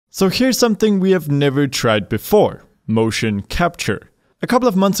So here's something we have never tried before: motion capture. A couple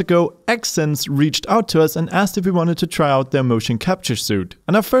of months ago, Xsense reached out to us and asked if we wanted to try out their motion capture suit,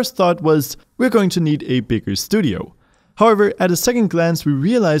 and our first thought was, we're going to need a bigger studio. However, at a second glance we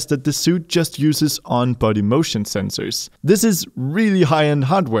realized that the suit just uses on-body motion sensors. This is really high-end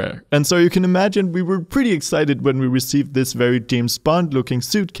hardware, and so you can imagine we were pretty excited when we received this very James Bond looking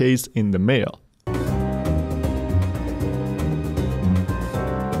suitcase in the mail.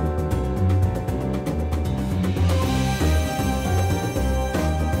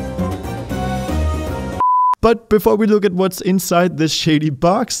 But before we look at what's inside this shady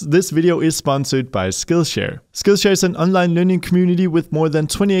box, this video is sponsored by Skillshare. Skillshare is an online learning community with more than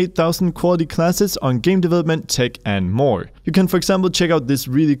 28,000 quality classes on game development, tech, and more. You can, for example, check out this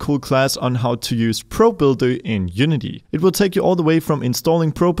really cool class on how to use ProBuilder in Unity. It will take you all the way from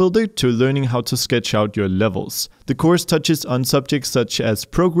installing ProBuilder to learning how to sketch out your levels. The course touches on subjects such as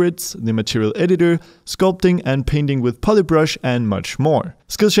ProGrids, the material editor, sculpting and painting with Polybrush, and much more.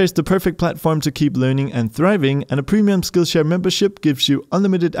 Skillshare is the perfect platform to keep learning and thriving, and a premium Skillshare membership gives you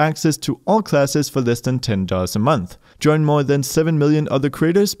unlimited access to all classes for less than $10 a month. Join more than 7 million other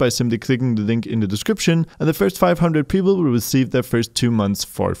creators by simply clicking the link in the description, and the first 500 people will receive their first 2 months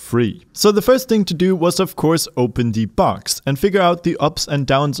for free. So the first thing to do was, of course, open the box and figure out the ups and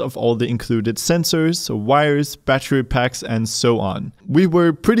downs of all the included sensors, wires, battery packs, and so on. We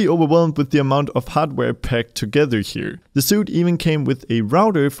were pretty overwhelmed with the amount of hardware packed together here. The suit even came with a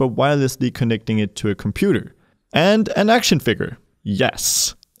router for wirelessly connecting it to a computer. And an action figure.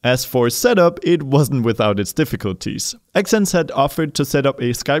 Yes. As for setup, it wasn't without its difficulties. Xsense had offered to set up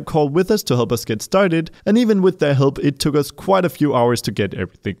a Skype call with us to help us get started, and even with their help it took us quite a few hours to get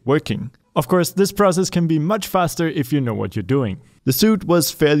everything working. Of course, this process can be much faster if you know what you're doing. The suit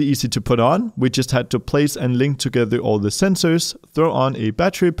was fairly easy to put on. We just had to place and link together all the sensors, throw on a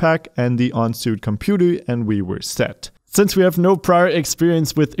battery pack and the on-suit computer, and we were set. Since we have no prior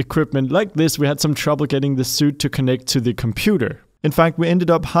experience with equipment like this, we had some trouble getting the suit to connect to the computer. In fact, we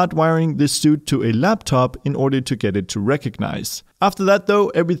ended up hardwiring this suit to a laptop in order to get it to recognize. After that though,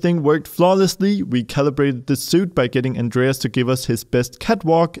 everything worked flawlessly. We calibrated the suit by getting Andreas to give us his best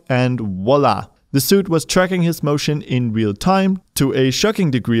catwalk, and voila! The suit was tracking his motion in real time to a shocking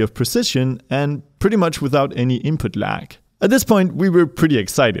degree of precision and pretty much without any input lag. At this point, we were pretty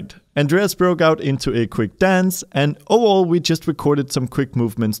excited. Andreas broke out into a quick dance, and overall we just recorded some quick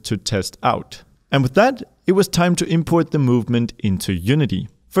movements to test out. And with that, it was time to import the movement into Unity.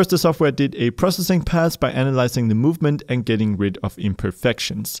 First, the software did a processing pass by analyzing the movement and getting rid of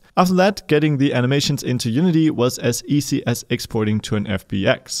imperfections. After that, getting the animations into Unity was as easy as exporting to an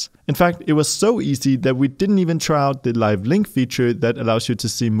FBX. In fact, it was so easy that we didn't even try out the live link feature that allows you to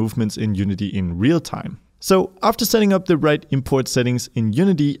see movements in Unity in real time. So after setting up the right import settings in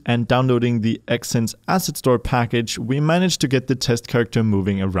Unity and downloading the Xsense Asset Store package, we managed to get the test character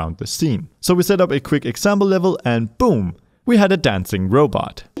moving around the scene. So we set up a quick example level and boom, we had a dancing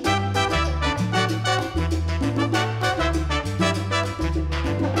robot.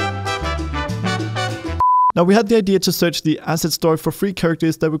 Now we had the idea to search the asset store for free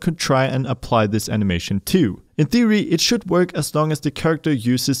characters that we could try and apply this animation to. In theory, it should work as long as the character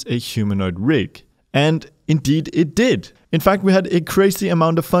uses a humanoid rig. And indeed it did. In fact, we had a crazy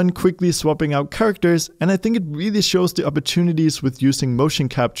amount of fun quickly swapping out characters, and I think it really shows the opportunities with using motion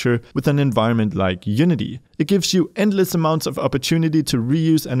capture with an environment like Unity. It gives you endless amounts of opportunity to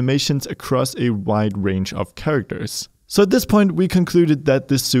reuse animations across a wide range of characters. So at this point we concluded that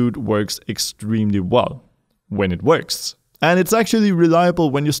this suit works extremely well. When it works. And it's actually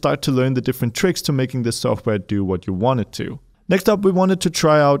reliable when you start to learn the different tricks to making the software do what you want it to. Next up, we wanted to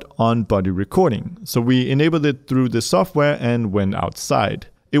try out on-body recording, so we enabled it through the software and went outside.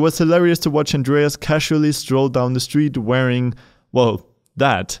 It was hilarious to watch Andreas casually stroll down the street wearing, well,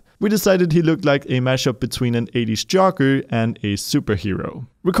 that. We decided he looked like a mashup between an 80s jogger and a superhero.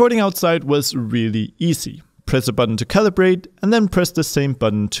 Recording outside was really easy. Press a button to calibrate, and then press the same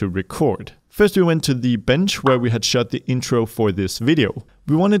button to record. First we went to the bench where we had shot the intro for this video.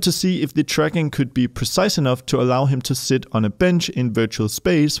 We wanted to see if the tracking could be precise enough to allow him to sit on a bench in virtual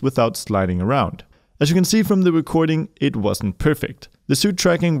space without sliding around. As you can see from the recording, it wasn't perfect. The suit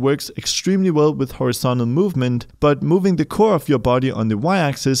tracking works extremely well with horizontal movement, but moving the core of your body on the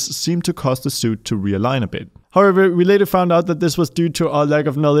y-axis seemed to cause the suit to realign a bit. However, we later found out that this was due to our lack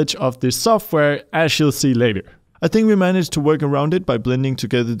of knowledge of this software, as you'll see later. I think we managed to work around it by blending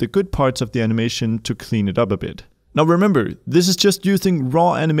together the good parts of the animation to clean it up a bit. Now remember, this is just using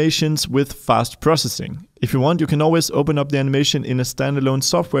raw animations with fast processing. If you want, you can always open up the animation in a standalone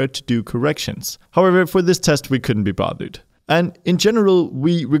software to do corrections. However, for this test we couldn't be bothered. And in general,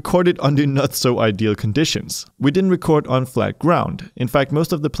 we recorded under not so ideal conditions. We didn't record on flat ground. In fact,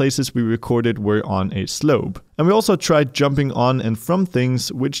 most of the places we recorded were on a slope. And we also tried jumping on and from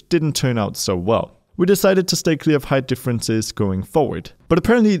things, which didn't turn out so well. We decided to stay clear of height differences going forward. But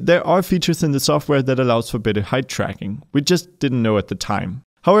apparently there are features in the software that allows for better height tracking. We just didn't know at the time.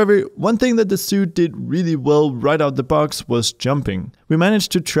 However, one thing that the suit did really well right out the box was jumping. We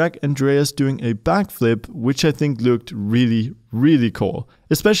managed to track Andreas doing a backflip, which I think looked really, really cool,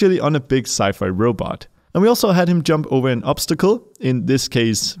 especially on a big sci-fi robot. And we also had him jump over an obstacle, in this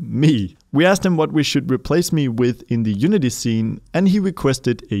case, me. We asked him what we should replace me with in the Unity scene, and he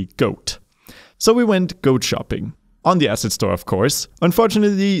requested a goat. So we went goat shopping. On the asset store, of course.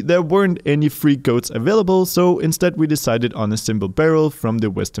 Unfortunately, there weren't any free goats available, so instead we decided on a simple barrel from the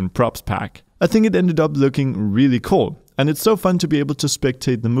Western Props pack. I think it ended up looking really cool, and it's so fun to be able to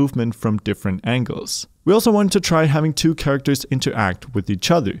spectate the movement from different angles. We also wanted to try having two characters interact with each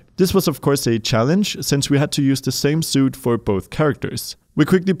other. This was of course a challenge, since we had to use the same suit for both characters. We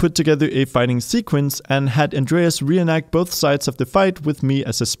quickly put together a fighting sequence and had Andreas reenact both sides of the fight with me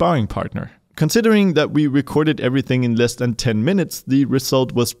as a sparring partner. Considering that we recorded everything in less than 10 minutes, the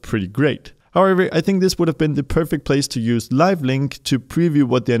result was pretty great. However, I think this would have been the perfect place to use Live Link to preview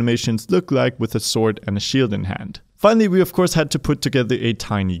what the animations look like with a sword and a shield in hand. Finally, we of course had to put together a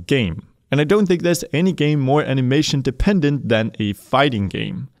tiny game. And I don't think there's any game more animation dependent than a fighting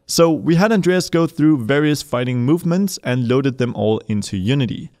game. So we had Andreas go through various fighting movements and loaded them all into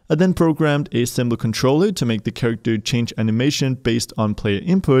Unity. I then programmed a simple controller to make the character change animation based on player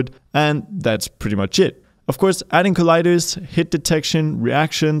input, and that's pretty much it. Of course, adding colliders, hit detection,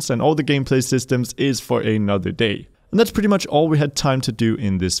 reactions, and all the gameplay systems is for another day. And that's pretty much all we had time to do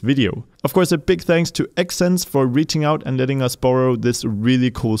in this video. Of course, a big thanks to Xsense for reaching out and letting us borrow this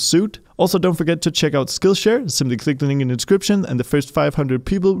really cool suit. Also, don't forget to check out Skillshare. Simply click the link in the description and the first 500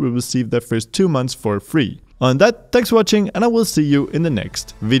 people will receive their first 2 months for free. On that, thanks for watching and I will see you in the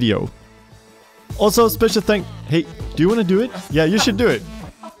next video. Also, special thank... Hey, do you want to do it? Yeah, you should do it.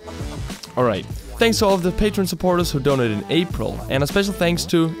 Alright. Thanks to all of the Patreon supporters who donated in April, and a special thanks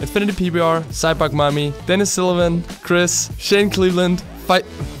to Infinity PBR, Cyborg Mommy, Dennis Sullivan, Chris, Shane Cleveland,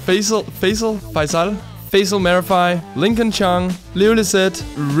 Faisal Marify, Lincoln Chung, Leo Lisette,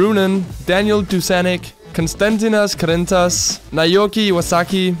 Runen, Daniel Dusanik, Konstantinas Karentas, Naoki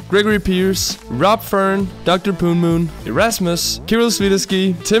Iwasaki, Gregory Pierce, Rob Fern, Dr. Poonmoon, Erasmus, Kirill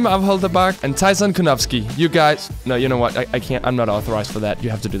Svidersky, Tim Avholterbach, and Tyson Konofsky. You guys... No, you know what? I can't. I'm not authorized for that. You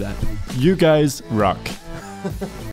have to do that. You guys rock.